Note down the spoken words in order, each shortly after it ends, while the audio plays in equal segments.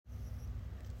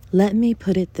Let Me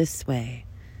Put It This Way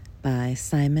by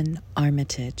Simon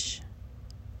Armitage.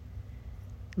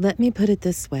 Let me put it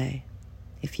this way.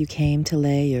 If you came to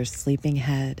lay your sleeping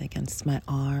head against my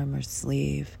arm or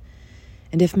sleeve,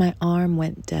 and if my arm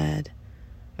went dead,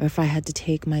 or if I had to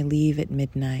take my leave at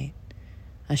midnight,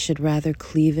 I should rather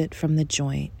cleave it from the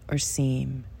joint or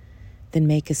seam than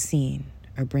make a scene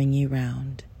or bring you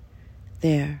round.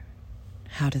 There,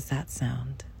 how does that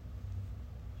sound?